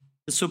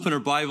Let's open our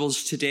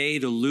Bibles today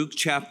to Luke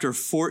chapter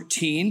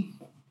 14.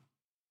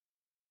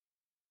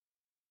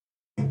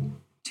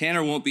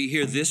 Tanner won't be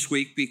here this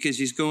week because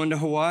he's going to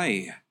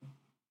Hawaii.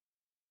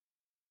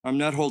 I'm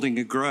not holding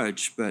a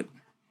grudge, but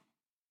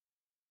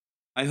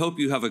I hope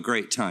you have a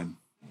great time.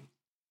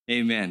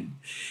 Amen.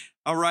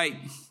 All right.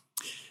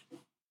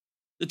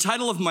 The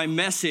title of my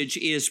message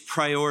is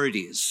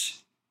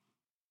Priorities.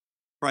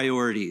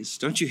 Priorities.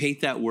 Don't you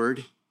hate that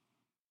word?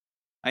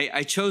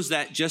 I chose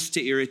that just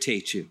to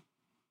irritate you.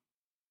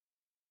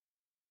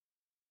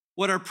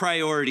 What are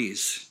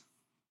priorities?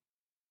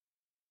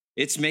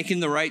 It's making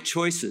the right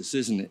choices,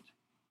 isn't it?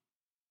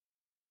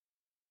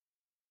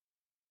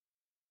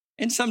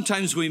 And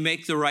sometimes we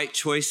make the right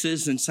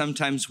choices and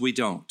sometimes we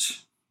don't.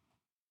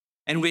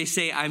 And we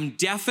say, I'm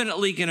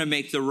definitely going to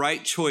make the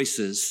right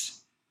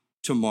choices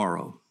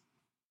tomorrow.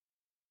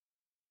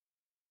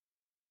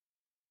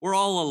 We're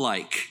all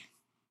alike.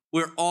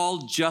 We're all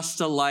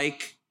just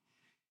alike.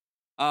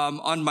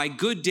 On my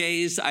good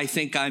days, I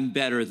think I'm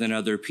better than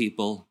other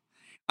people.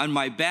 On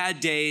my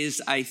bad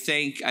days, I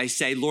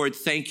say, Lord,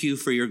 thank you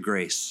for your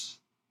grace.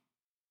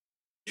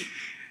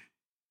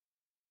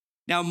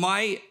 Now,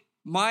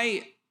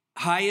 my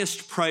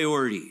highest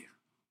priority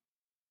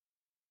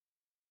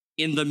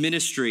in the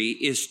ministry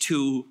is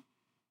to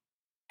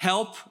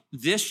help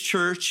this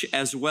church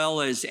as well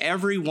as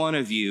every one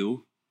of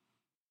you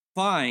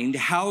find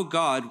how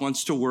God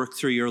wants to work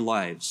through your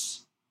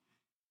lives.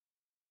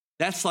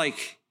 That's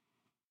like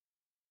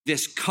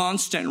this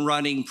constant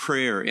running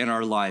prayer in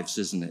our lives,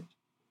 isn't it?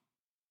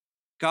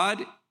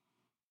 God,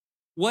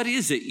 what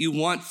is it you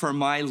want for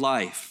my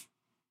life?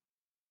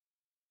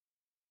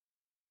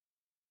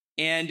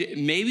 And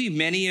maybe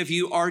many of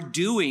you are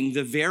doing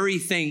the very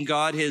thing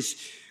God has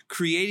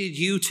created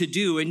you to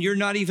do, and you're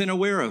not even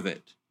aware of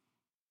it.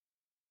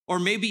 Or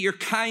maybe you're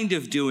kind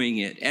of doing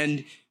it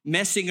and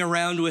messing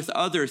around with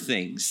other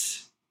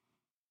things.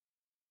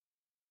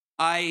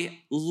 I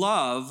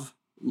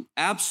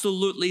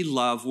absolutely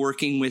love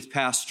working with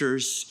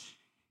pastors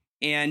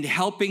and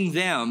helping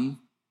them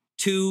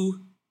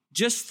to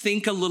just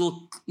think a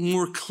little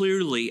more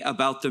clearly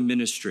about the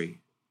ministry.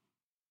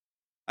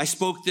 I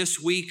spoke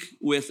this week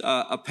with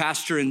a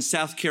pastor in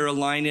South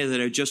Carolina that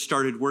I just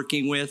started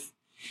working with,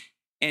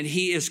 and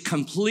he is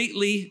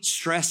completely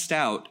stressed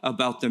out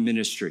about the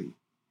ministry.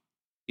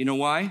 You know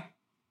why?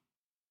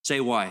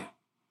 Say why.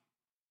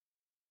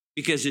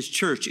 Because his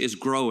church is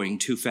growing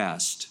too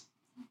fast.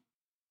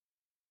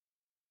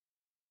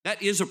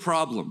 That is a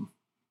problem.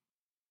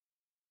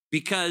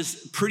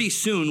 Because pretty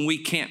soon we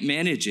can't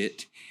manage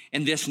it.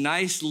 And this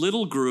nice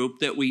little group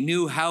that we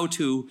knew how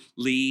to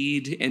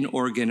lead and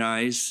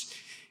organize,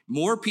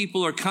 more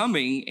people are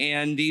coming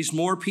and these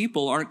more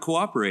people aren't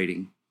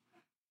cooperating.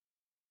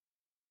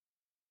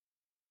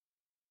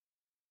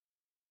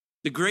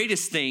 The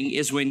greatest thing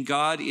is when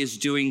God is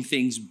doing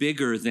things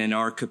bigger than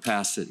our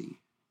capacity.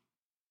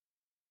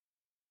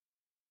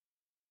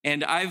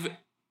 And I've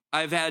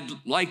had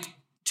like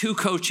 2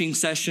 coaching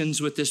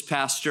sessions with this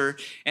pastor,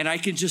 and I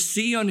can just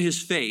see on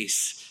his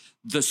face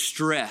the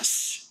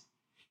stress.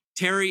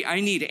 Terry, I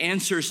need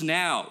answers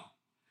now.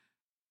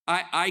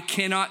 I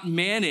cannot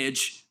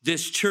manage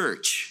this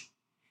church.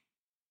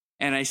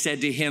 And I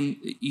said to him,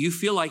 you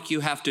feel like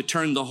you have to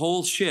turn the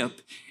whole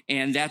ship,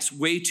 and that's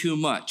way too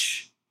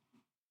much.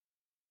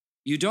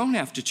 You don't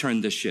have to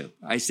turn the ship.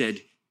 I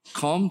said,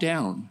 calm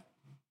down.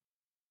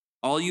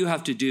 All you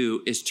have to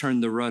do is turn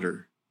the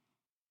rudder,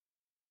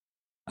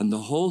 and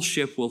the whole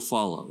ship will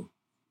follow.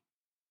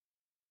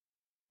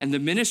 And the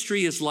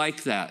ministry is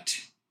like that.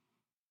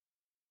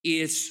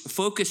 It's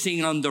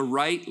focusing on the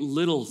right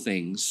little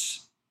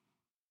things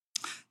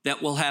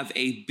that will have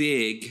a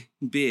big,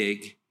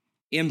 big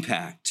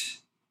impact.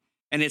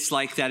 And it's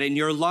like that in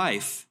your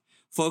life,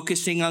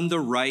 focusing on the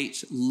right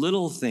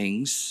little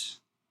things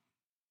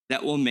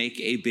that will make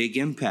a big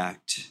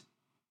impact.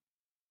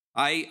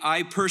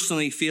 I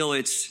personally feel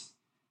it's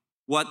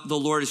what the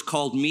Lord has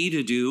called me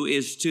to do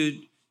is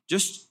to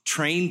just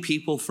train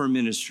people for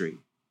ministry.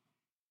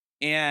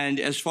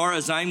 And as far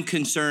as I'm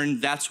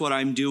concerned, that's what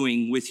I'm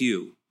doing with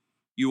you.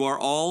 You are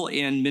all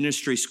in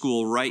ministry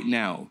school right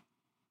now.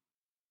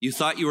 You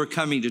thought you were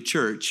coming to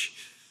church,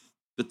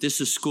 but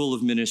this is school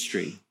of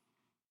ministry.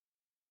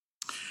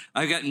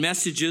 I got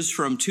messages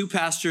from 2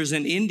 pastors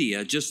in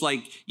India, just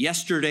like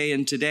yesterday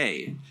and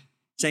today,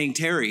 saying,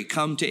 Terry,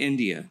 come to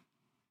India.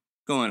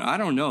 Going, I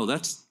don't know,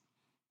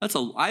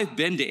 I've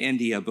been to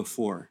India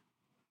before.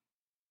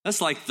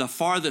 That's like the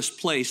farthest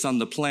place on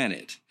the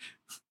planet.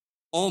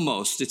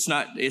 Almost. It's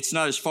not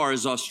as far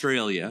as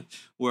Australia,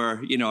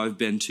 where, I've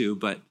been to,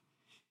 but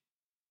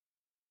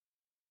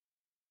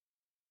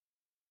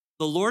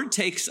the Lord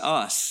takes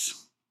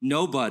us,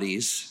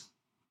 nobodies,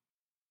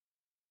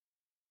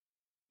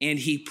 and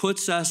he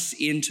puts us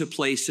into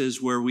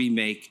places where we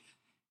make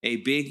a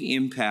big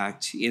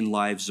impact in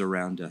lives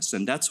around us.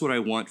 And that's what I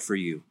want for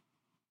you.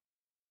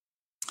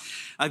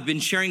 I've been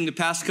sharing the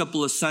past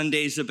couple of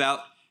Sundays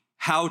about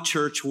how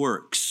church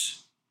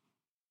works,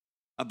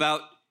 about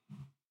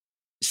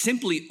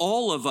simply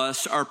all of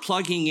us are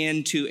plugging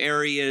into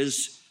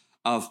areas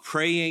of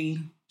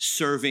praying,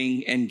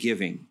 serving, and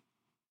giving.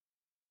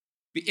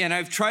 And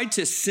I've tried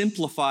to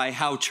simplify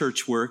how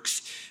church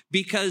works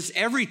because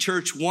every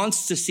church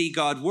wants to see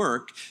God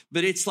work,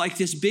 but it's like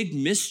this big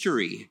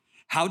mystery.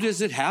 How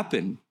does it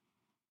happen?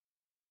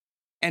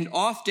 And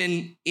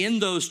often in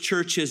those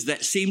churches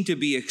that seem to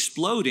be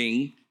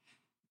exploding,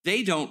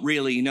 they don't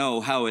really know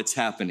how it's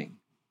happening.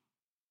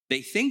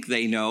 They think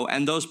they know,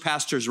 and those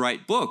pastors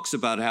write books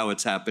about how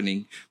it's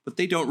happening, but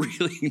they don't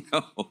really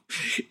know.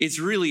 It's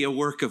really a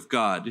work of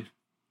God.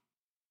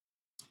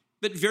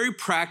 But very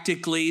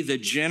practically, the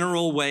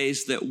general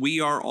ways that we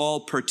are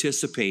all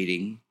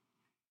participating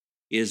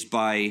is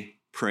by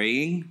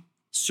praying,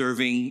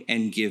 serving,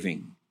 and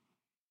giving.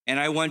 And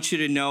I want you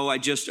to know, I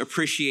just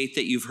appreciate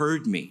that you've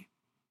heard me.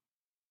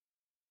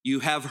 You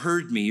have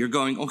heard me. You're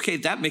going, okay,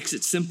 that makes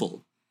it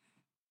simple.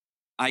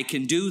 I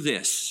can do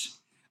this.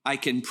 I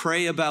can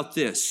pray about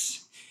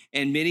this.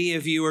 And many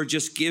of you are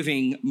just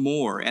giving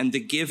more. And the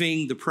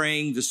giving, the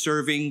praying, the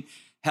serving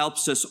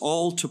helps us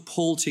all to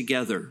pull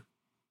together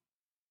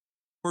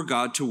for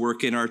God to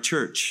work in our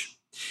church.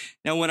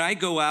 Now, when I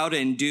go out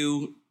and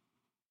do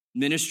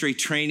ministry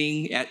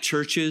training at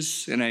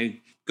churches, and I'm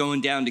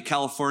going down to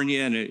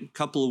California in a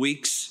couple of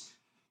weeks,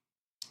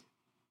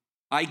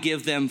 I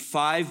give them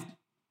 5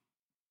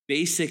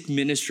 basic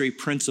ministry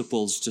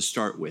principles to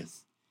start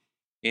with.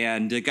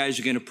 And the guys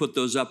are going to put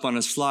those up on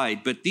a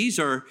slide. But these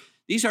are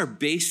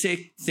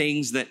basic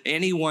things that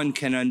anyone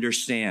can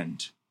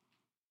understand.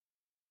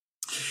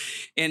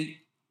 And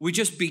we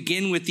just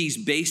begin with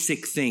these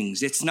basic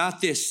things. It's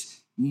not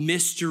this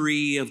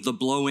mystery of the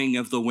blowing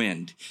of the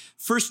wind.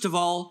 First of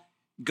all,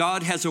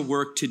 God has a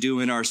work to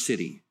do in our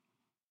city.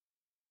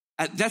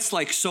 That's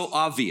like so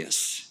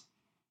obvious.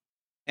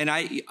 And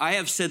I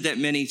have said that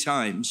many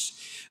times,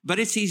 but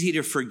it's easy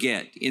to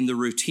forget in the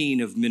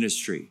routine of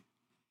ministry.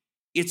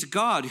 It's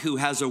God who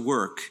has a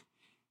work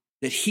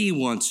that he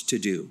wants to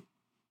do.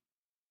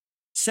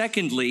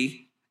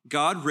 Secondly,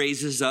 God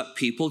raises up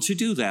people to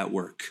do that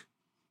work.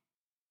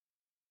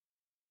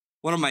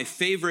 One of my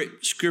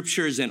favorite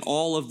scriptures in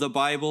all of the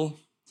Bible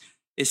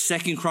is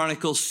 2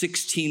 Chronicles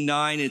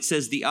 16:9. It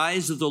says, "The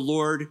eyes of the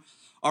Lord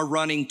are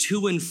running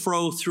to and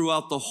fro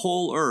throughout the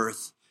whole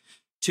earth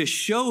to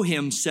show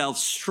himself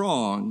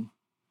strong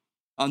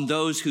on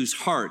those whose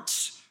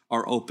hearts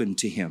are open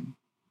to him."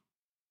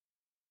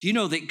 Do you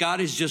know that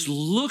God is just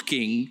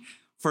looking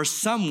for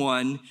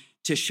someone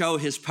to show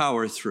his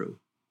power through?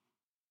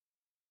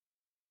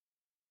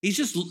 He's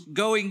just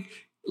going,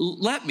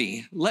 let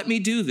me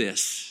do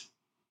this,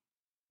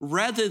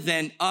 rather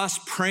than us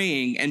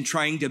praying and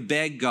trying to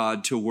beg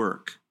God to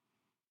work.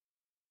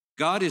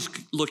 God is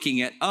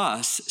looking at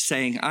us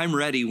saying, I'm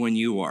ready when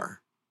you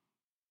are.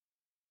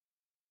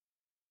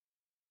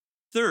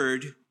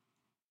 Third,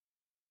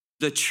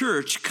 the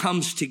church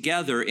comes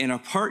together in a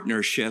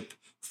partnership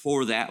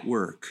for that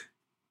work.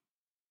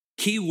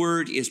 Key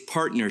word is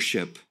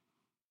partnership,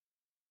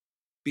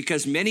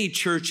 because many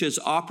churches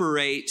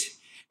operate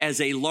as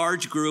a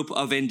large group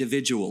of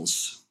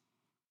individuals,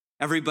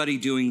 everybody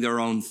doing their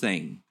own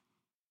thing.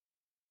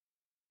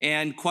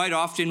 And quite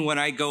often when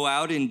I go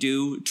out and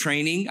do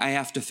training, I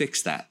have to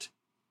fix that.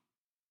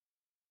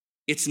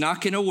 It's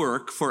not going to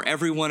work for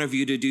every one of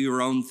you to do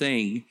your own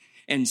thing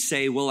and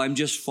say, well, I'm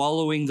just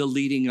following the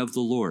leading of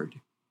the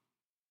Lord.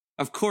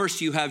 Of course,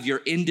 you have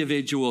your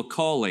individual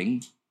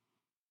calling,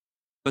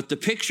 but the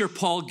picture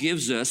Paul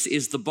gives us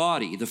is the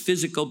body, the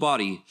physical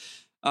body.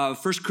 1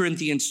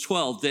 Corinthians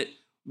 12, that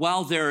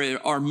while there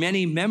are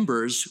many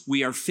members,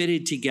 we are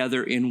fitted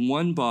together in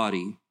one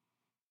body.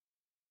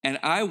 And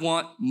I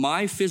want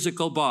my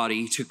physical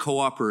body to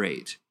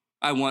cooperate.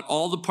 I want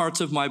all the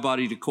parts of my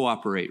body to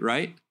cooperate,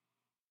 right?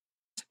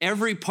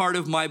 Every part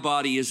of my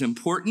body is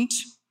important.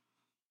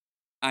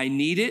 I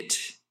need it.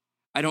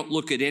 I don't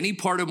look at any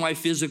part of my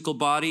physical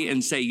body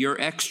and say, you're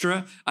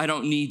extra. I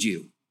don't need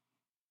you.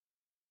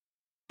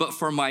 But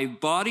for my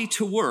body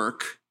to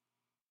work,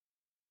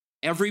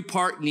 every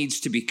part needs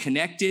to be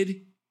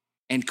connected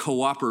and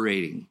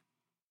cooperating.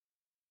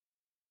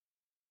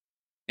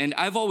 And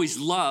I've always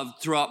loved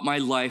throughout my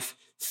life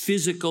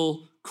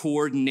physical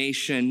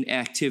coordination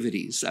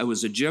activities. I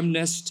was a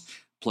gymnast,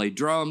 played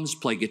drums,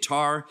 played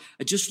guitar.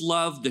 I just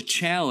loved the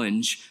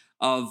challenge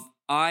of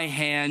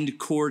eye-hand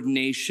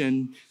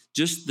coordination,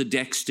 just the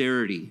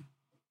dexterity.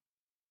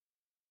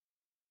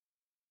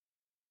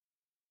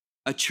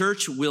 A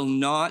church will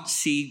not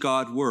see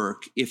God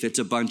work if it's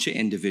a bunch of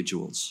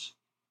individuals.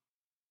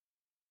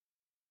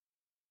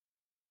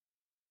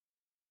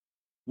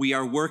 We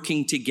are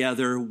working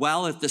together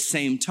while at the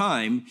same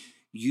time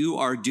you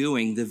are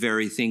doing the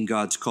very thing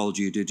God's called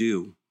you to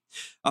do.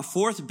 A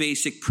fourth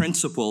basic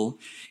principle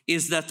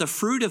is that the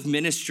fruit of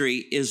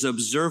ministry is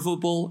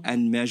observable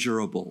and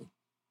measurable.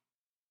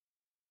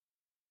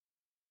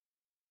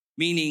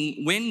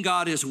 Meaning, when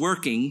God is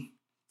working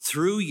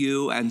through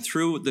you and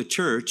through the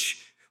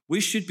church, we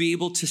should be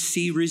able to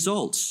see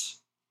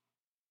results.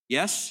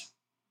 Yes?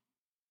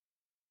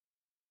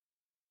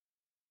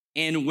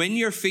 And when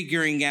you're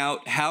figuring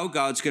out how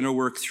God's going to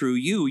work through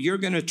you, you're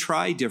going to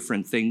try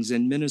different things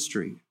in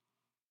ministry.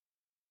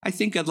 I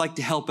think I'd like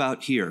to help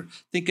out here.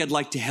 Think I'd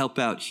like to help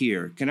out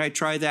here. Can I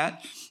try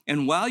that?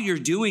 And while you're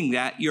doing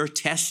that, you're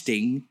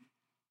testing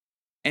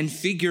and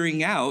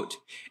figuring out.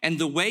 And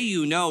the way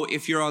you know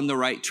if you're on the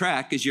right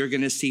track is you're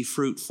going to see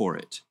fruit for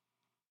it.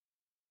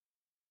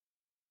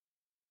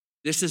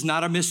 This is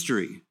not a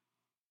mystery.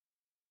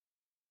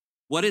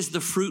 What is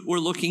the fruit we're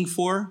looking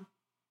for?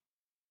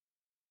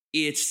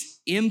 It's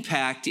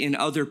impact in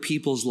other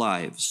people's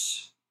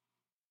lives.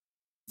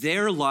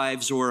 Their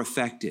lives were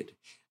affected.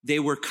 They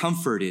were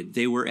comforted.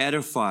 They were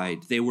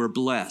edified. They were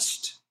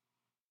blessed.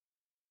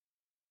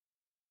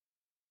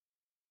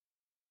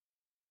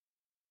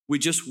 We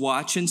just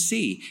watch and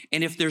see.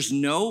 And if there's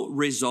no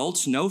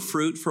results, no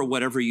fruit for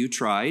whatever you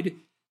tried,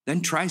 then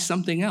try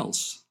something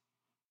else.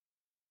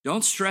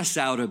 Don't stress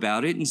out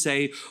about it and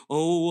say,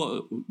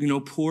 oh,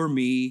 poor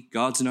me.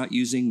 God's not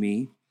using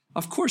me.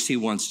 Of course he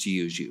wants to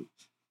use you.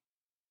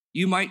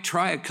 You might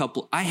try a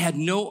couple. I had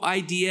no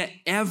idea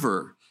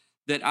ever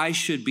that I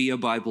should be a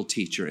Bible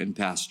teacher and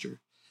pastor.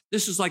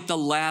 This is like the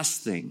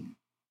last thing.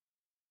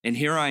 And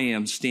here I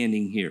am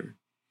standing here.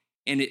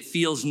 And it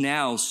feels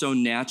now so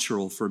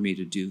natural for me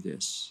to do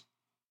this.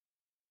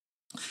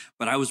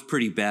 But I was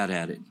pretty bad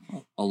at it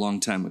a long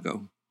time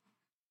ago.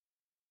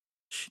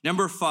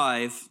 Number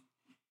 5,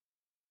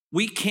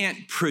 we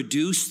can't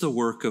produce the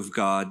work of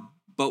God,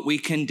 but we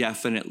can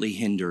definitely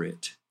hinder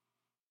it.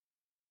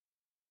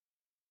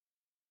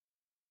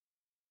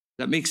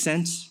 That makes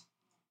sense?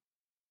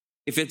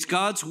 If it's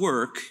God's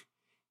work,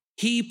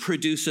 he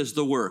produces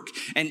the work.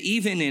 And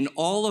even in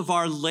all of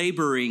our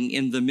laboring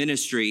in the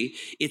ministry,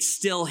 it's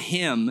still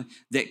him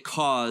that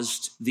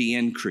caused the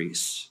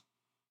increase.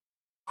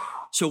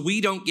 So we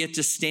don't get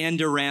to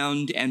stand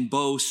around and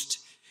boast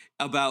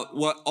about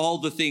what all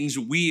the things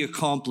we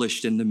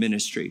accomplished in the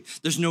ministry.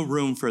 There's no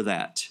room for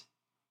that.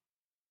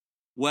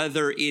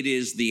 Whether it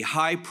is the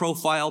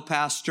high-profile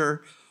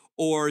pastor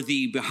or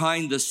the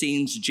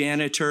behind-the-scenes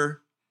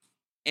janitor,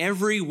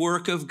 every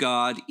work of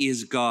God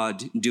is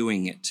God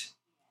doing it.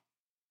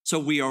 So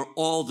we are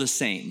all the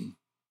same.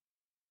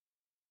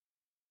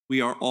 We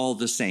are all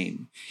the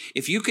same.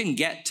 If you can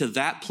get to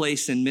that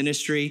place in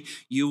ministry,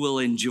 you will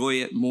enjoy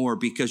it more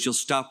because you'll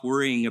stop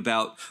worrying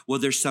about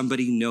whether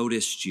somebody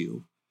noticed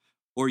you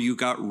or you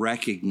got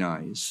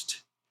recognized.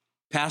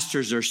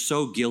 Pastors are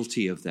so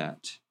guilty of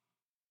that.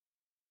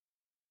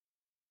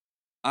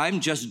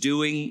 I'm just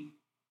doing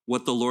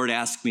what the Lord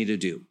asked me to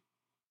do.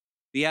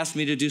 If he asked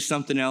me to do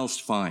something else,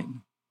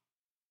 fine.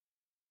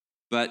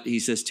 But he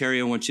says, Terry,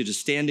 I want you to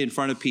stand in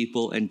front of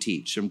people and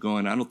teach. I'm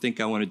going, I don't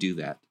think I want to do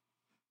that.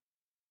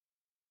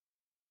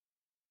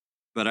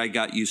 But I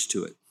got used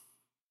to it.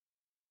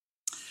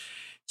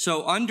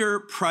 So under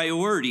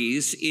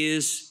priorities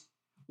is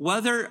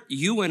whether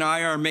you and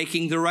I are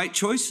making the right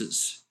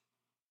choices.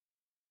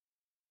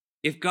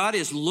 If God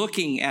is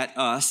looking at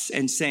us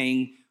and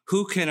saying,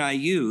 who can I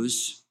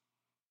use?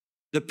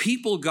 The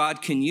people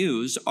God can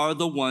use are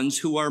the ones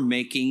who are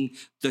making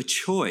the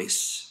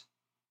choice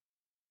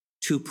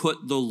to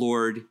put the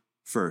Lord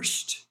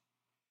first.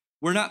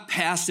 We're not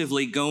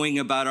passively going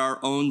about our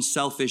own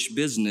selfish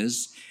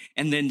business,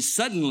 and then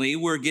suddenly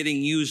we're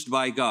getting used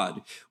by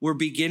God. We're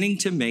beginning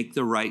to make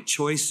the right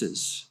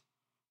choices.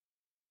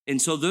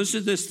 And so those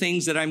are the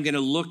things that I'm going to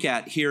look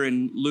at here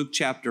in Luke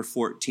chapter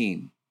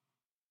 14.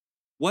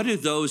 What do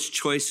those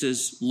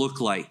choices look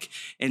like?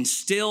 And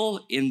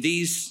still in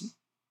these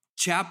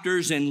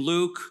chapters in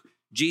Luke,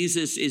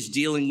 Jesus is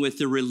dealing with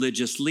the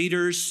religious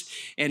leaders,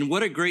 and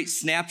what a great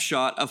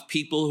snapshot of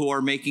people who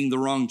are making the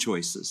wrong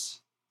choices.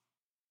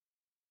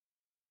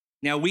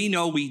 Now, we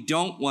know we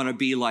don't want to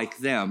be like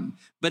them,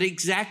 but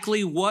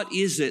exactly what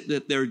is it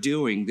that they're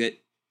doing that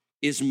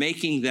is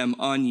making them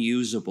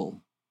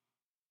unusable?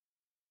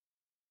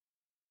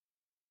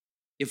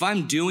 If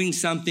I'm doing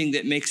something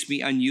that makes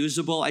me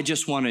unusable, I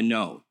just want to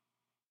know.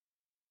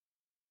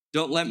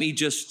 Don't let me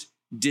just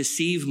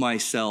deceive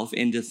myself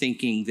into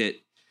thinking that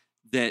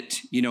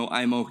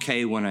I'm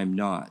okay when I'm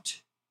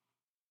not.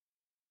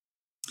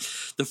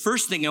 The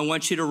first thing I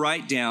want you to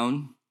write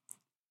down,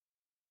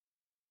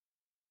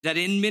 that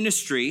in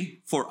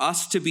ministry, for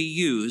us to be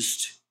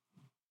used,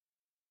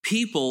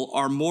 people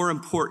are more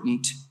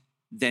important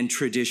than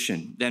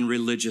tradition, than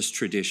religious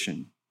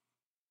tradition.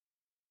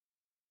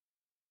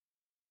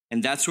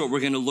 And that's what we're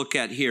going to look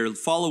at here.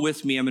 Follow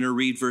with me. I'm going to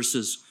read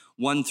verses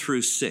 1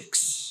 through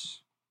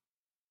 6.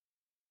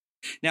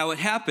 Now it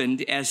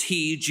happened as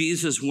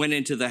Jesus went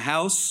into the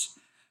house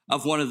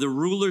of one of the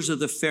rulers of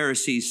the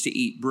Pharisees to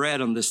eat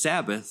bread on the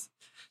Sabbath,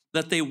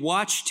 that they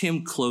watched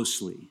him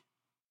closely.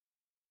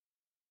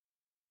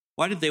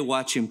 Why did they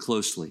watch him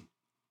closely?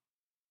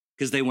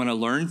 Because they want to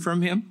learn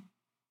from him?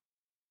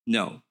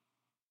 No.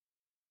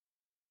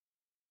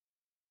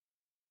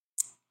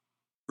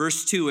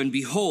 Verse 2, and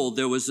behold,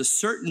 there was a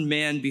certain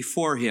man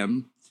before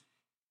him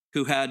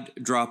who had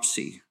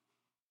dropsy.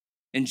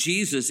 And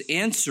Jesus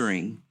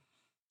answering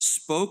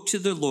spoke to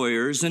the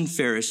lawyers and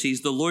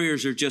Pharisees. The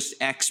lawyers are just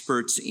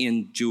experts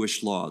in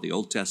Jewish law, the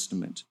Old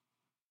Testament,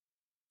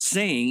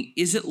 saying,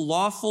 is it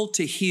lawful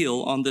to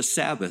heal on the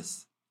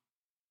Sabbath?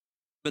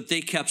 But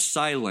they kept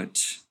silent.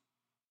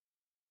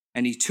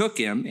 And he took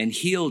him and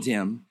healed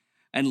him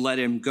and let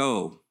him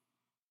go.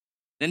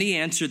 Then he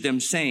answered them,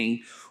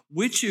 saying,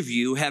 which of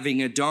you,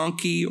 having a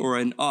donkey or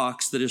an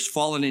ox that has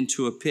fallen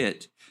into a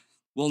pit,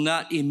 will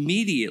not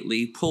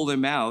immediately pull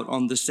him out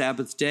on the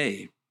Sabbath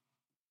day?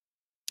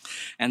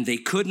 And they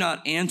could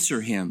not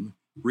answer him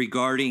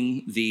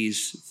regarding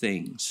these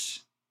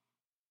things.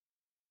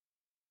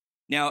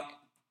 Now,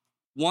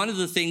 one of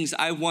the things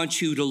I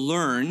want you to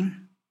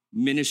learn,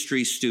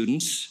 ministry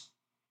students,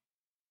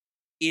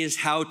 is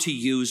how to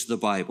use the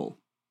Bible.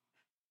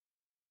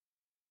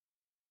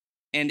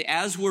 And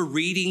as we're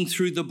reading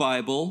through the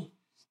Bible,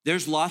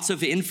 there's lots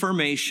of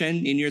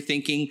information, and you're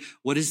thinking,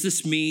 what does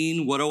this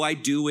mean? What do I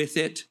do with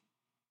it?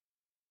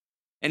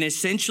 And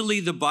essentially,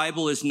 the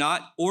Bible is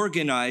not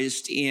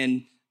organized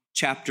in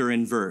chapter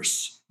and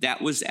verse.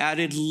 That was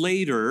added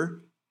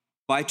later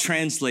by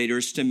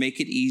translators to make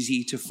it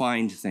easy to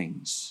find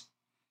things.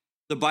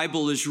 The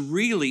Bible is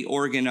really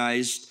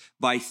organized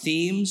by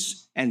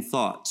themes and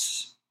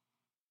thoughts.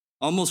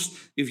 Almost,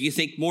 if you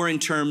think more in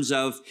terms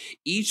of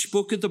each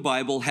book of the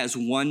Bible has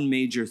one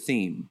major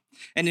theme.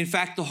 And in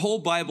fact, the whole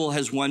Bible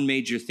has one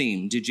major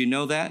theme. Did you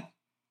know that?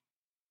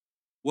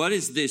 What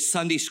is the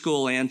Sunday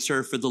school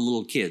answer for the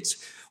little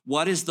kids?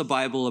 What is the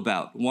Bible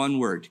about? One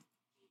word.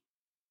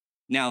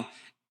 Now,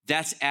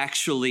 that's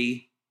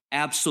actually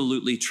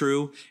absolutely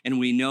true, and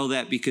we know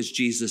that because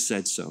Jesus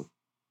said so.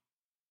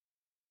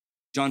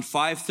 John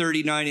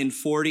 5:39 and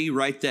 40,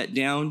 write that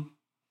down.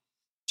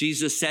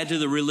 Jesus said to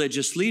the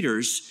religious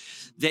leaders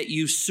that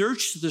you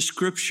search the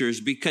scriptures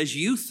because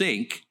you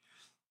think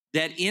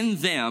that in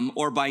them,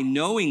 or by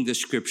knowing the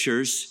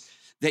scriptures,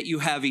 that you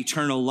have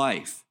eternal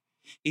life.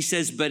 He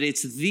says, but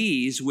it's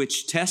these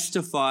which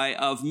testify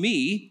of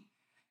me,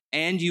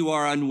 and you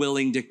are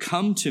unwilling to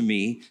come to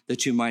me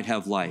that you might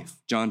have life.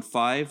 John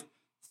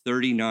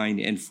 5:39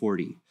 and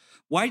 40.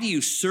 Why do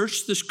you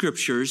search the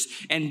scriptures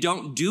and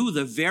don't do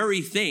the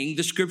very thing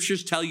the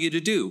scriptures tell you to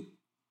do?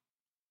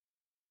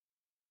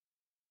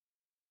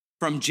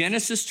 From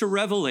Genesis to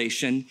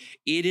Revelation,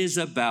 it is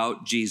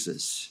about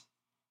Jesus.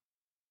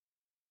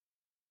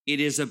 It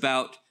is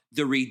about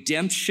the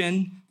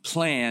redemption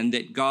plan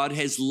that God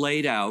has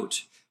laid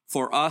out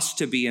for us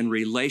to be in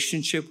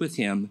relationship with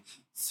him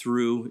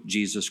through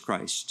Jesus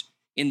Christ.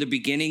 In the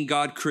beginning,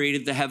 God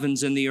created the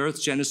heavens and the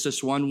earth,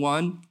 Genesis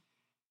 1:1.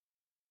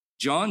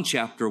 John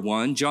chapter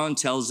 1, John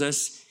tells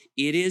us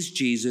it is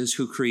Jesus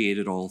who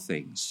created all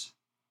things.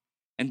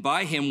 And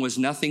by him was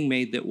nothing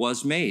made that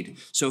was made.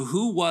 So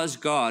who was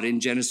God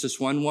in Genesis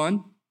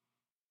 1:1?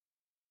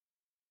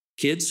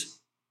 Kids?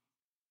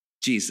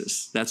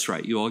 Jesus. That's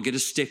right. You all get a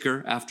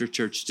sticker after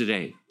church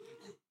today.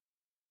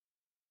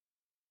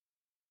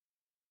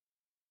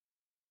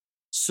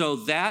 So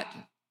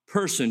that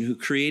person who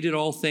created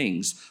all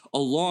things,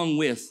 along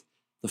with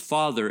the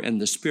Father and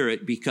the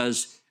Spirit,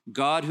 because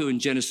God, who in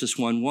Genesis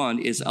 1:1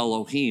 is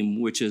Elohim,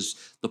 which is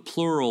the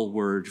plural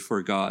word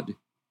for God,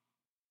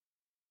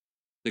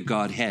 the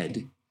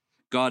Godhead.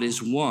 God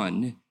is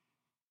one.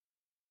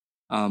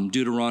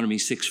 Deuteronomy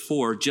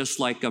 6:4, just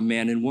like a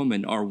man and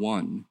woman are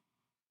one.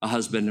 A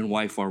husband and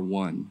wife are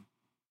one.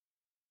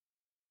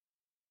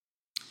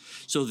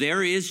 So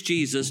there is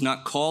Jesus,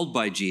 not called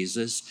by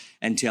Jesus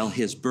until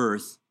his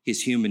birth,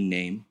 his human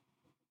name.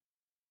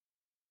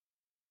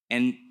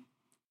 And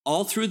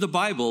all through the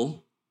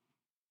Bible,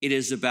 it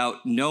is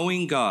about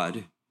knowing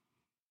God.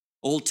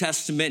 Old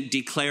Testament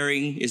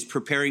is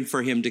preparing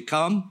for him to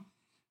come.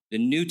 The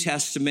New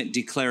Testament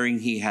declaring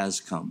he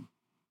has come.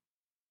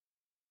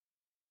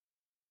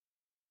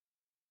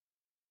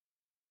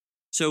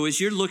 So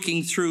as you're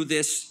looking through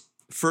this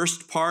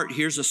first part,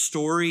 here's a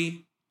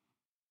story.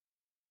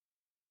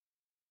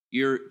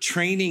 You're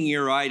training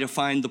your eye to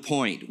find the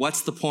point.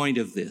 What's the point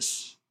of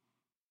this?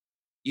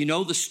 You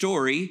know the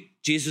story.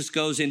 Jesus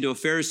goes into a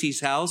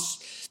Pharisee's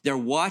house. They're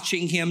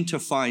watching him to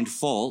find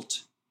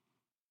fault.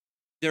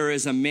 There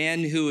is a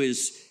man who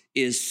is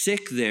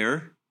sick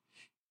there.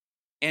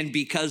 And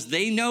because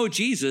they know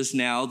Jesus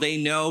now, they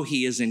know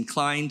he is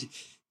inclined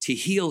to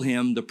heal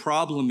him. The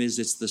problem is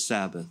it's the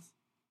Sabbath.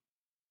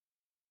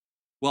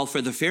 Well,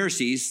 for the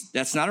Pharisees,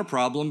 that's not a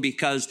problem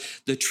because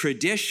the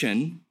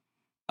tradition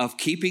of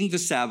keeping the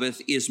Sabbath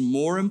is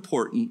more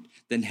important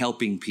than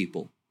helping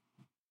people.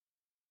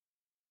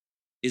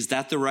 Is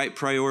that the right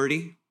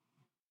priority?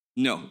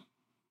 No.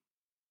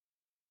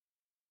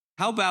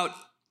 How about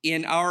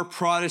in our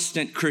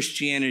Protestant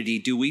Christianity,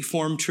 do we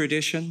form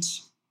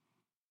traditions?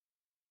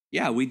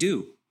 Yeah, we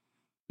do.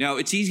 Now,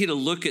 it's easy to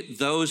look at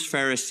those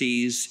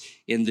Pharisees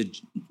in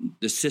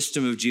the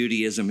system of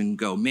Judaism and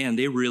go, man,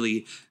 they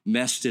really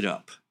messed it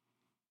up.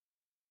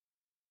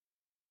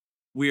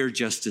 We're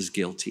just as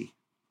guilty.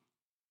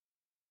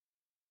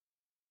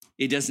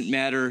 It doesn't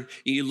matter.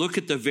 You look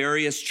at the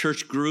various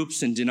church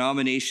groups and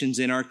denominations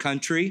in our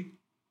country.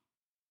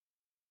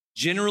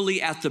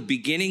 Generally, at the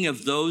beginning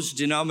of those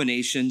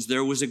denominations,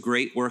 there was a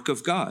great work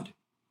of God.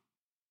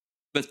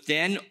 But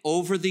then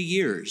over the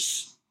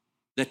years,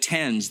 the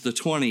 10s, the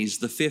 20s,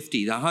 the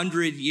 50, the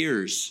 100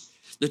 years,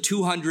 the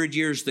 200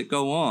 years that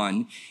go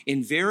on,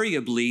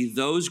 invariably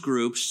those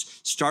groups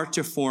start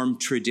to form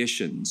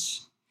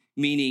traditions,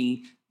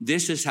 meaning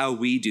this is how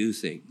we do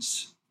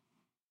things.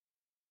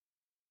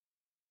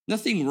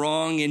 Nothing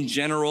wrong in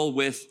general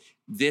with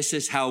this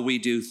is how we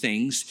do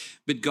things,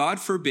 but God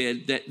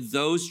forbid that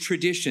those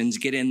traditions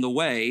get in the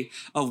way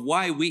of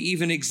why we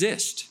even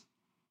exist.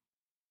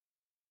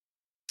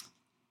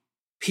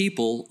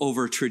 People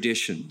over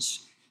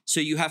traditions. So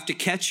you have to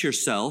catch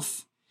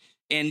yourself,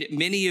 and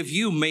many of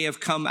you may have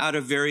come out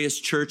of various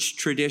church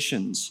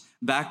traditions,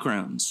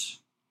 backgrounds.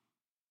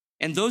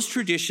 And those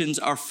traditions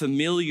are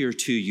familiar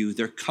to you,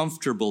 they're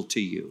comfortable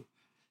to you.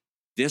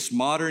 This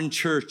modern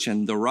church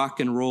and the rock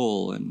and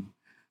roll, and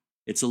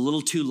it's a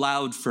little too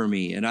loud for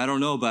me, and I don't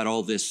know about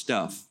all this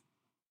stuff.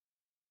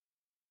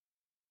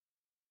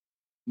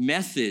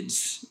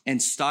 Methods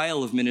and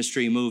style of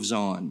ministry moves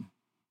on.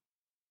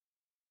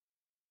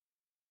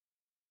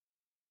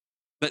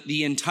 But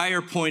the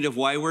entire point of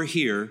why we're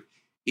here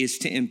is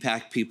to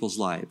impact people's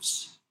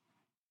lives.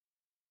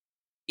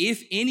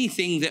 If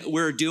anything that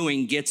we're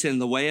doing gets in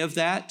the way of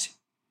that,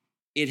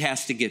 it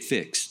has to get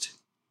fixed.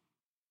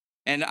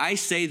 And I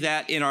say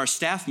that in our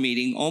staff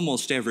meeting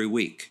almost every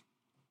week.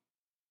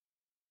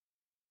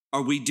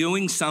 Are we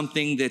doing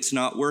something that's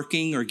not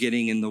working or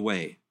getting in the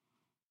way?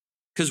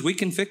 Because we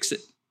can fix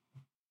it.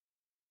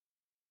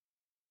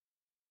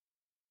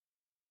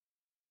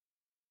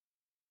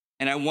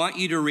 And I want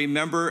you to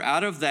remember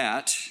out of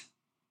that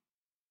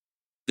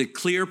the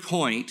clear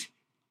point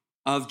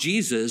of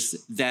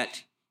Jesus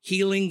that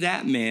healing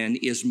that man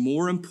is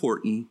more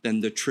important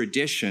than the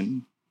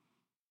tradition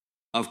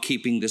of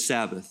keeping the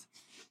Sabbath.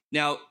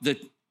 Now,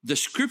 the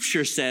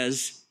scripture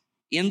says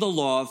in the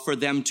law for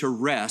them to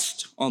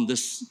rest on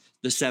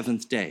the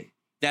seventh day.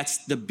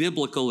 That's the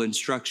biblical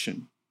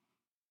instruction.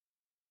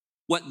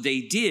 What they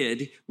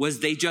did was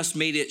they just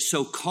made it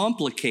so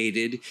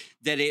complicated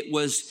that it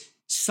was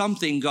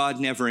something God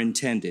never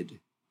intended.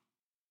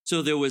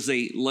 So there was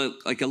a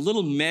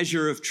little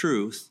measure of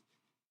truth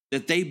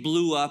that they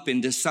blew up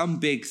into some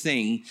big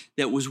thing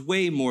that was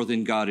way more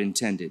than God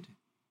intended.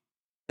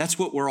 That's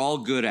what we're all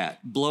good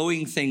at,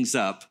 blowing things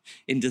up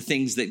into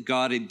things that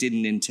God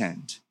didn't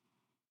intend.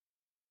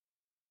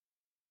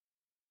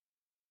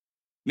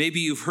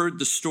 Maybe you've heard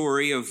the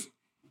story of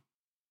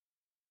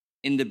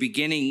in the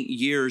beginning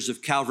years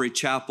of Calvary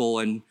Chapel,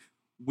 and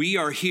we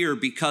are here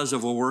because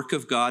of a work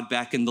of God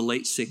back in the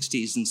late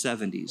 60s and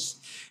 70s.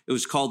 It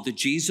was called the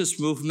Jesus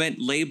Movement,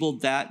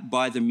 labeled that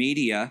by the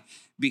media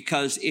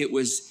because it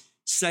was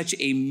such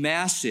a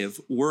massive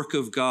work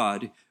of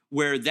God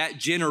where that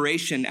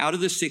generation out of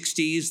the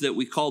 60s that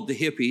we called the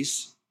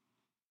hippies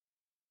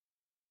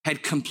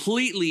had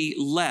completely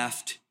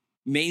left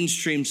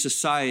mainstream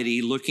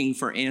society looking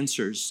for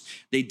answers.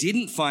 They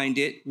didn't find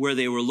it where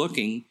they were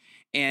looking.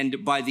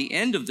 And by the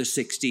end of the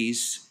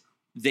 60s,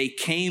 they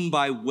came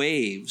by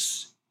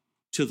waves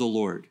to the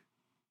Lord.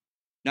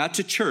 Not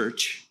to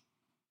church,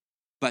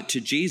 but to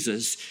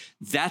Jesus.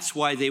 That's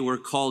why they were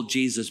called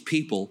Jesus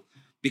people,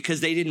 because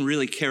they didn't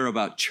really care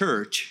about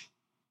church.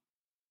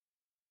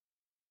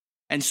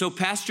 And so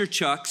Pastor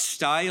Chuck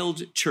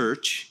styled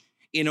church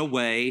in a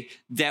way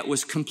that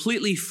was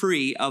completely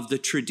free of the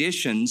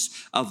traditions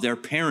of their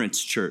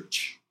parents'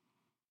 church.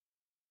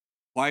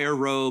 Choir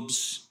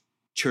robes,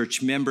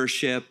 church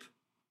membership,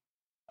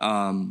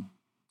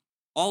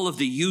 all of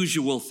the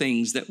usual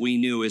things that we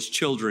knew as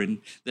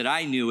children, that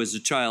I knew as a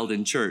child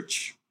in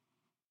church.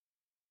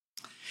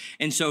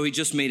 And so he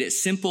just made it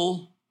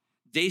simple.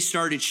 They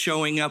started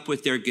showing up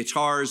with their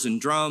guitars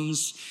and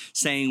drums,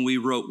 saying we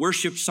wrote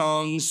worship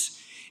songs,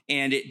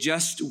 and it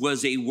just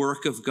was a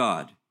work of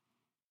God.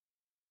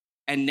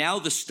 And now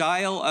the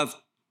style of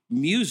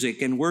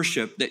music and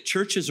worship that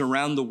churches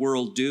around the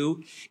world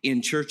do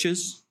in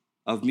churches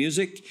of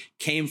music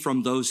came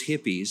from those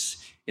hippies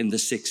in the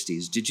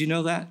 60s. Did you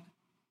know that?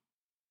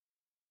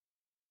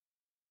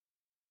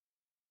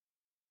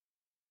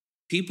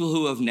 People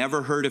who have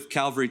never heard of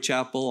Calvary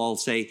Chapel, I'll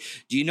say,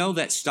 do you know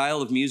that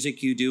style of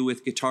music you do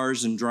with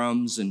guitars and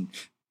drums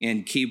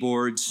and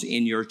keyboards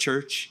in your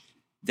church?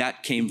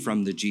 That came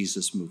from the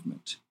Jesus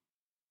movement.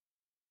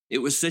 It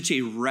was such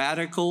a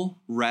radical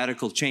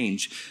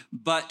change.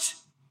 But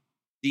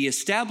the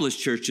established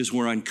churches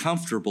were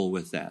uncomfortable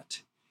with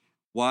that.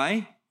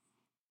 Why?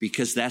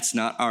 Because that's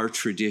not our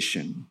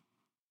tradition.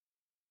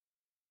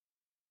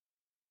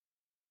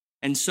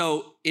 And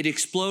so it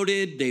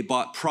exploded. They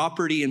bought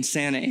property in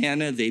Santa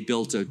Ana. They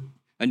built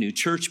a new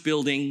church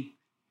building,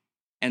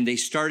 and they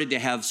started to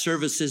have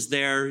services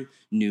there,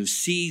 new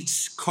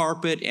seats,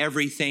 carpet,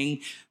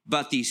 everything.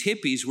 But these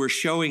hippies were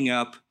showing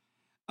up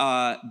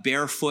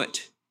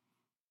barefoot,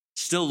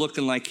 still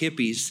looking like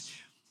hippies.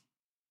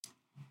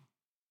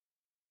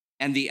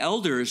 And the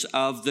elders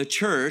of the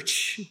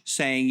church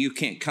saying, you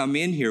can't come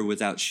in here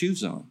without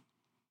shoes on.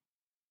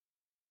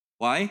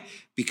 Why?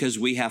 Because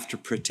we have to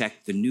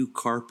protect the new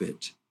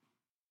carpet.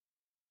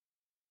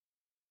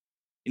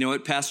 You know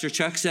what Pastor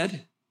Chuck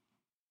said?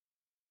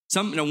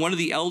 One of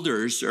the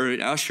elders or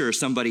an usher or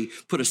somebody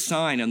put a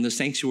sign on the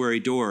sanctuary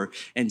door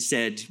and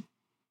said,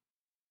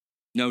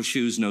 No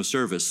shoes, no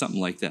service, something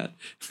like that.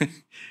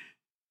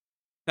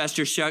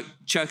 Pastor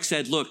Chuck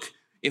said, look,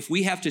 if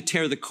we have to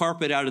tear the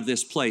carpet out of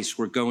this place,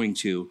 we're going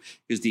to,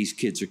 because these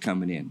kids are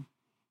coming in.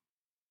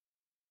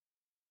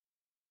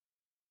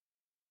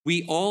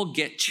 We all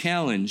get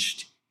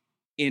challenged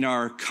in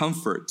our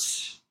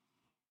comforts.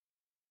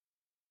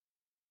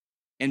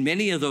 And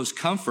many of those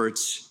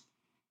comforts,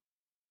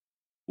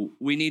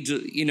 we need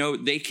to,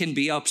 they can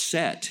be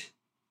upset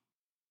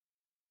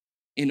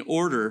in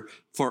order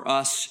for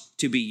us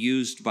to be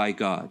used by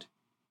God.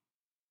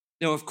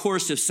 Now, of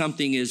course, if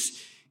something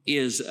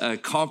is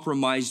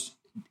compromised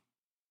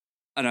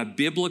on a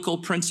biblical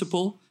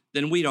principle,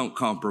 then we don't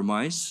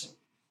compromise.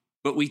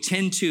 But we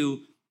tend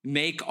to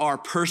make our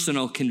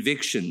personal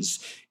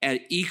convictions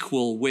at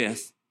equal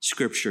with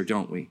Scripture,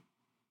 don't we?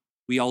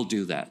 We all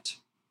do that.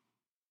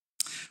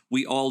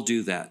 We all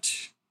do that.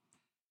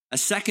 A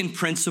second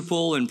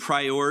principle and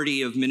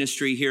priority of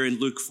ministry here in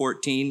Luke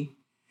 14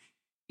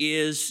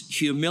 is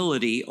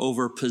humility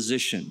over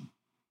position.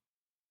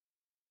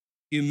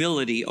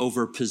 Humility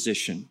over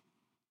position.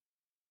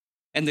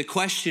 And the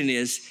question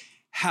is,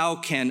 how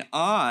can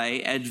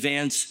I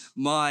advance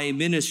my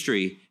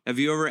ministry? Have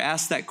you ever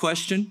asked that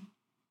question?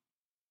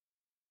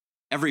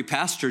 Every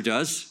pastor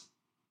does.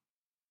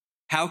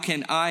 How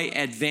can I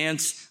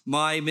advance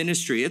my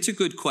ministry? It's a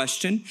good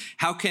question.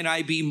 How can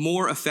I be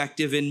more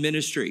effective in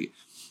ministry?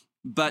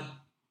 But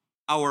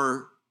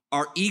our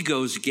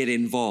egos get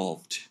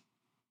involved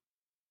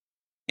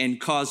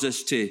and cause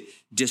us to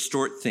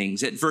distort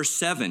things. At verse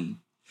 7,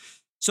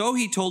 so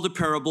he told a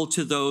parable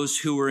to those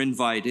who were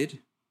invited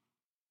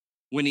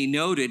when he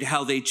noted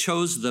how they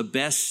chose the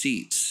best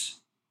seats,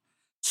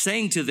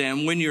 saying to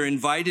them, when you're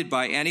invited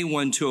by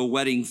anyone to a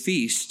wedding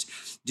feast,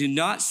 do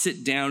not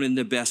sit down in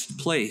the best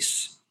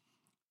place,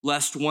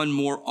 lest one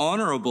more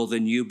honorable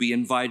than you be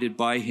invited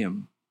by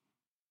him.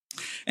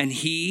 And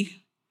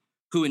he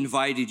who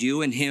invited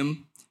you and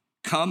him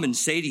come and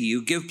say to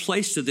you, give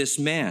place to this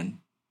man.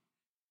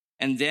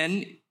 And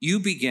then you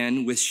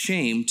begin with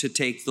shame to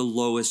take the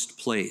lowest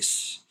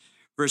place.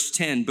 Verse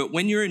 10, but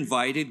when you're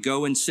invited,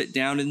 go and sit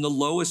down in the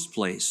lowest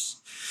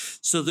place,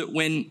 so that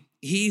when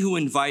he who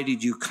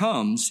invited you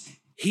comes,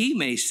 he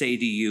may say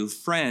to you,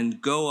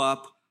 friend, go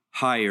up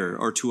higher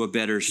or to a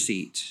better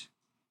seat.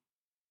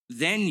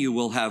 Then you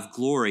will have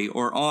glory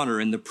or honor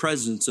in the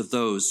presence of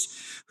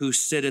those who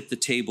sit at the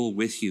table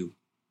with you.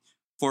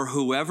 For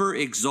whoever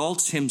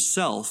exalts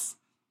himself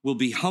will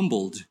be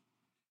humbled,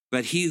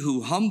 but he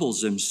who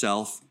humbles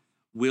himself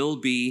will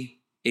be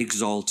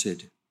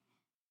exalted.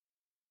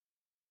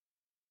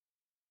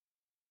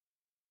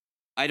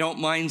 I don't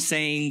mind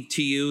saying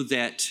to you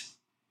that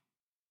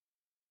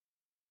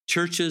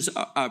churches,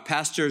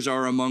 pastors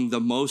are among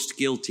the most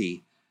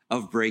guilty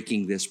of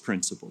breaking this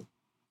principle.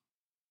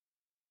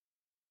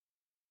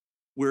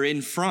 We're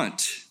in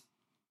front.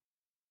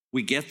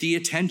 We get the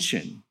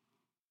attention.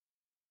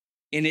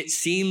 And it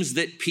seems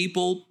that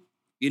people,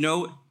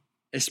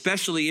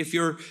 especially if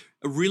you're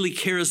a really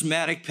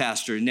charismatic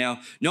pastor, now,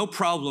 no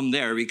problem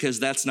there because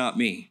that's not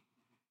me.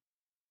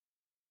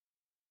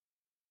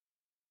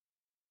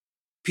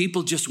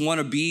 People just want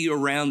to be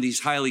around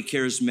these highly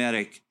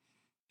charismatic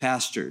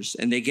pastors,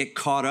 and they get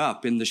caught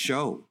up in the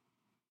show.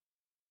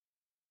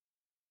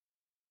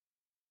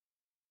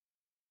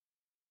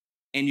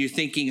 And you're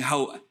thinking,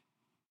 how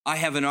I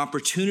have an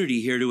opportunity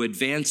here to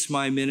advance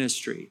my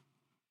ministry.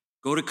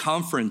 Go to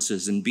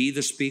conferences and be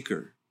the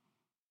speaker.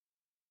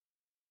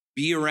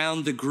 Be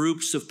around the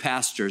groups of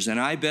pastors, and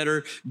I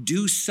better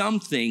do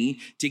something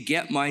to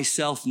get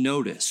myself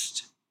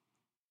noticed.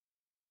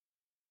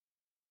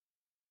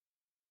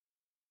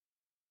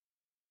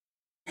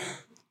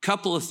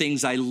 Couple of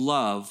things I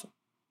love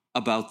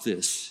about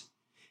this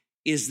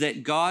is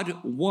that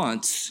God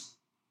wants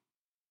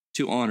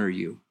to honor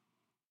you.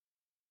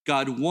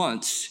 God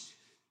wants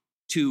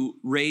to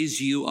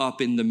raise you up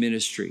in the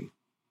ministry.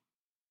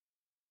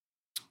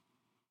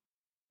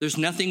 There's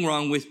nothing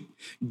wrong with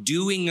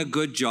doing a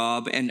good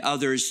job and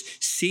others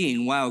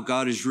seeing, wow,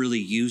 God is really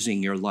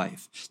using your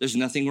life. There's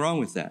nothing wrong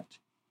with that.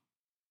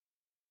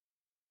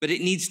 But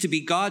it needs to be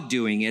God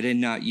doing it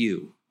and not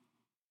you.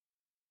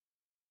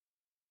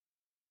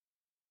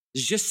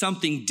 There's just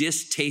something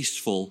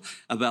distasteful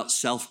about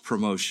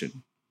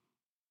self-promotion.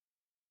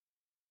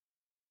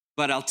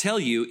 But I'll tell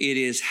you, it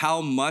is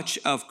how much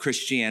of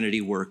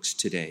Christianity works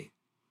today.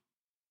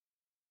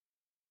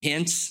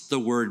 Hence the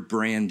word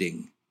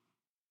branding.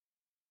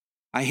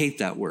 I hate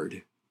that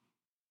word.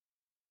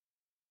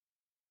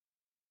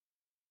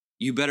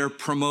 You better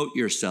promote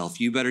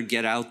yourself. You better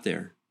get out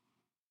there.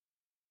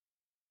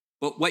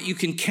 But what you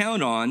can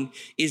count on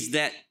is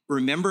that,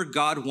 remember,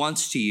 God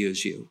wants to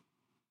use you.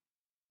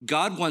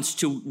 God wants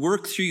to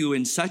work through you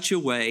in such a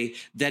way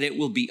that it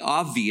will be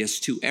obvious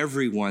to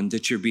everyone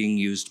that you're being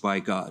used by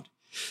God.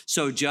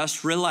 So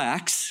just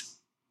relax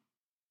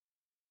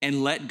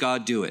and let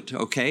God do it,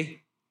 okay?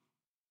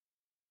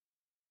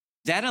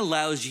 That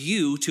allows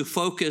you to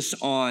focus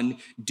on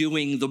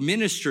doing the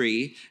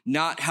ministry,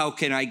 not how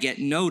can I get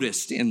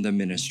noticed in the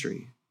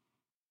ministry.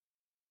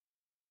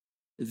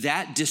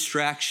 that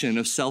distraction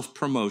of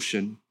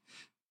self-promotion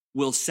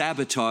will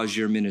sabotage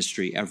your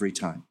ministry every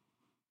time.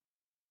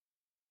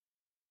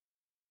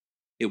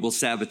 It will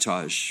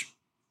sabotage.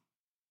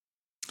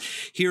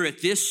 Here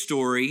at this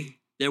story,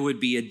 there would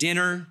be a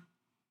dinner.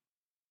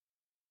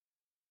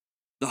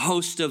 The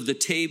host of the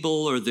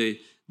table or the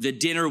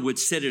dinner would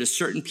sit at a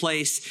certain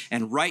place,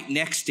 and right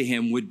next to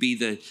him would be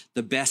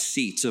the best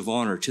seats of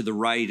honor to the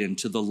right and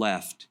to the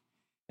left.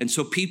 And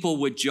so people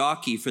would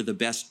jockey for the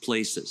best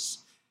places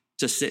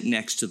to sit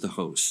next to the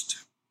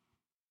host.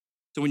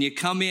 So when you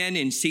come in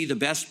and see the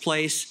best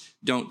place,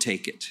 don't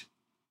take it.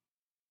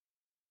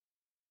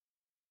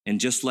 And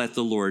just let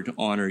the Lord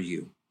honor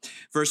you.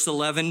 Verse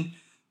 11,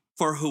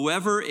 for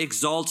whoever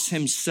exalts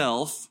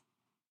himself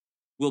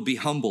will be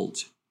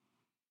humbled.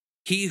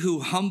 He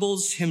who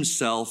humbles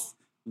himself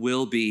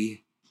will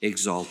be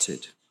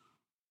exalted.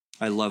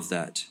 I love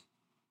that.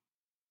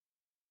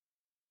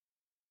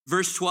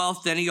 Verse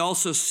 12, then he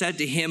also said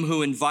to him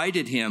who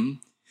invited him,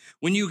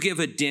 when you give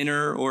a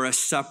dinner or a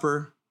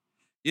supper,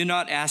 do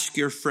not ask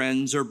your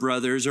friends or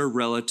brothers or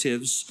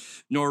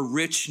relatives, nor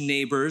rich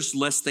neighbors,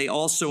 lest they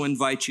also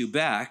invite you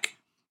back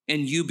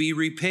and you be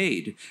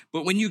repaid.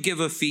 But when you give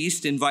a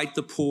feast, invite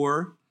the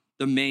poor,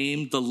 the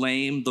maimed, the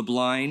lame, the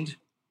blind,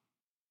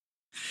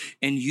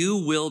 and you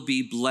will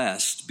be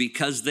blessed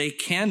because they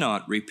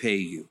cannot repay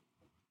you.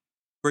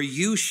 For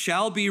you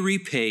shall be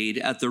repaid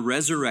at the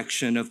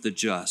resurrection of the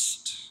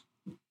just.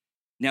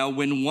 Now,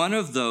 when one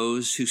of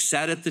those who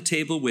sat at the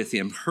table with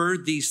him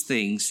heard these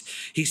things,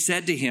 he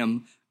said to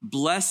him,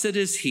 blessed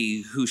is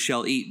he who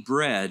shall eat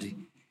bread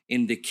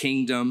in the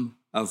kingdom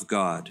of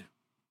God.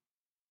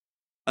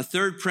 A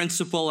third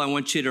principle I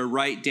want you to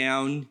write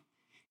down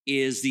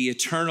is the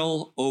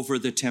eternal over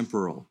the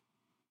temporal.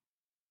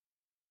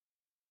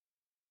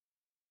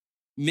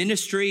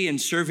 Ministry and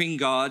serving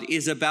God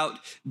is about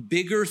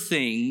bigger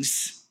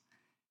things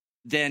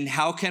than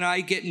how can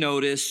I get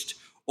noticed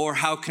or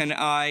how can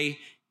I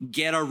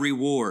get a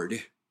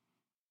reward?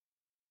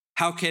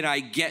 How can I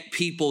get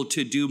people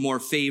to do more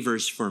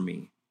favors for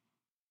me?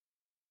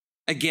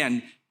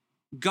 Again,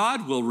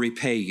 God will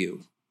repay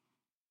you,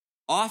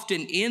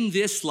 often in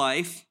this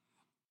life,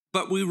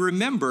 but we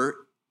remember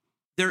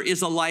there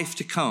is a life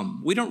to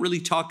come. We don't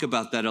really talk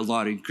about that a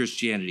lot in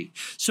Christianity.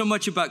 So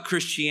much about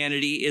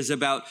Christianity is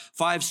about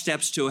 5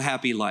 steps to a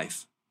happy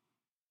life,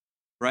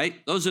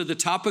 right? Those are the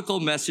topical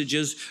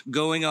messages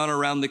going on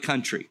around the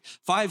country.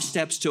 5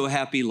 steps to a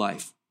happy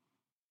life.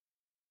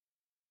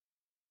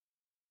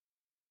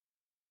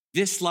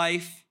 This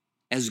life,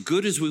 as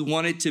good as we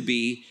want it to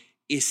be,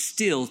 is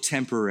still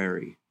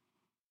temporary.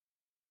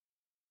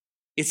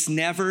 It's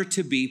never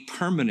to be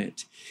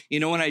permanent.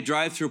 You know, when I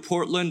drive through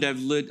Portland,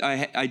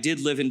 I did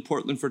live in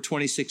Portland for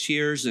 26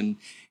 years, and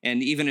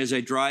even as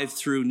I drive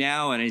through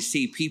now and I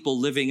see people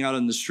living out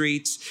on the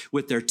streets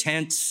with their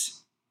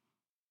tents,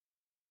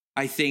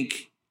 I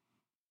think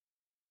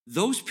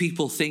those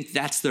people think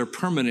that's their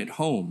permanent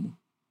home.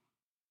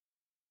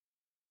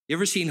 You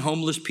ever seen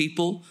homeless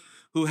people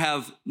who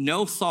have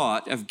no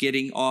thought of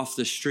getting off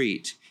the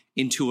street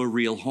into a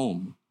real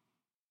home?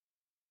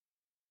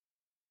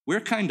 We're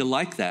kind of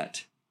like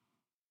that.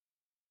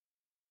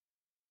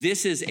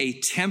 This is a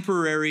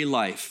temporary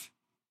life.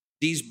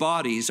 These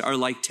bodies are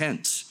like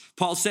tents.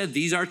 Paul said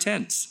these are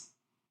tents.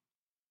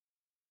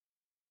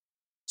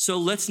 So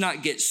let's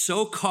not get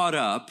so caught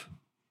up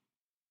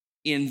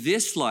in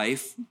this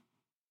life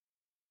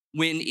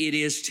when it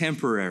is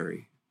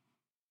temporary.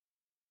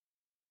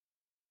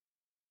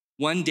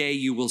 One day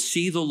you will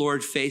see the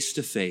Lord face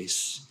to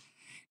face,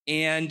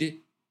 and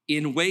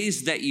in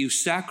ways that you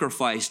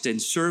sacrificed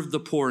and served the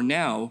poor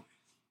now,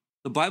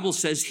 the Bible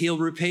says he'll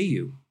repay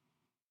you.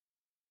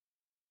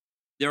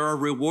 There are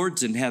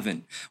rewards in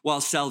heaven.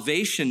 While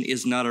salvation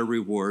is not a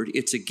reward,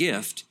 it's a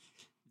gift,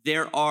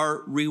 there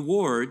are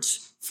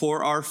rewards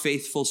for our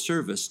faithful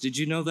service. Did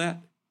you know that?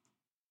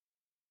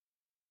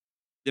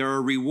 There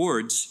are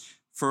rewards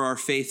for our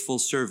faithful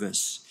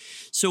service.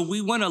 So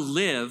we want to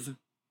live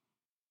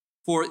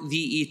for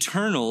the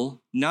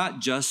eternal, not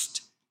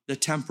just the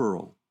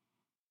temporal.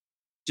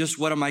 Just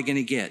what am I going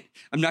to get?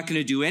 I'm not going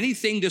to do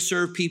anything to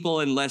serve people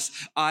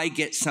unless I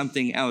get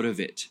something out of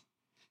it.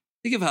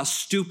 Think of how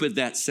stupid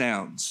that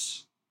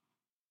sounds.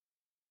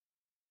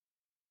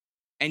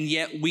 And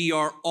yet we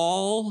are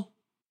all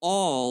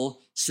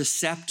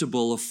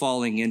susceptible of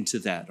falling into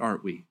that,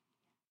 aren't we?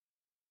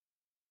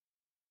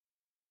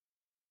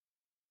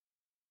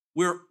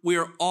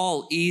 We're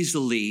all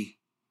easily,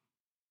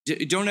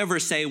 don't ever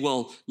say,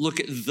 well, look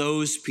at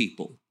those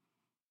people,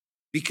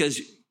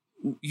 because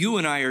you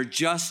and I are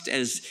just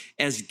as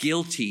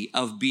guilty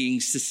of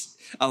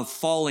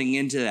falling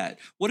into that.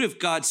 What if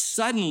God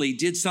suddenly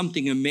did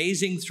something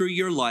amazing through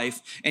your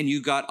life and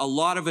you got a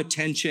lot of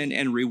attention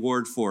and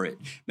reward for it?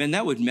 Man,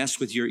 that would mess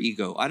with your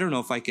ego. I don't know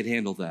if I could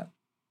handle that.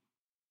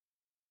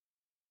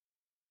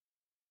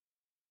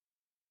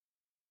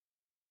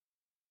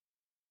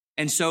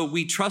 And so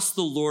we trust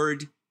the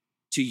Lord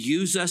to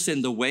use us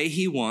in the way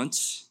he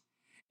wants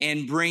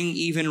and bring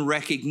even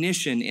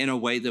recognition in a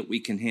way that we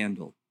can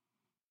handle.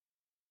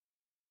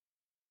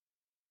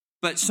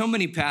 But so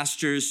many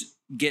pastors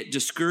get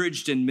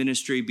discouraged in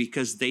ministry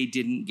because they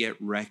didn't get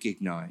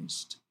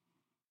recognized.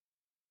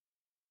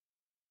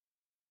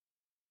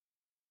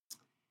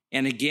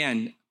 And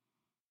again,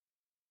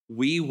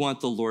 we want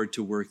the Lord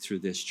to work through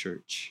this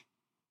church.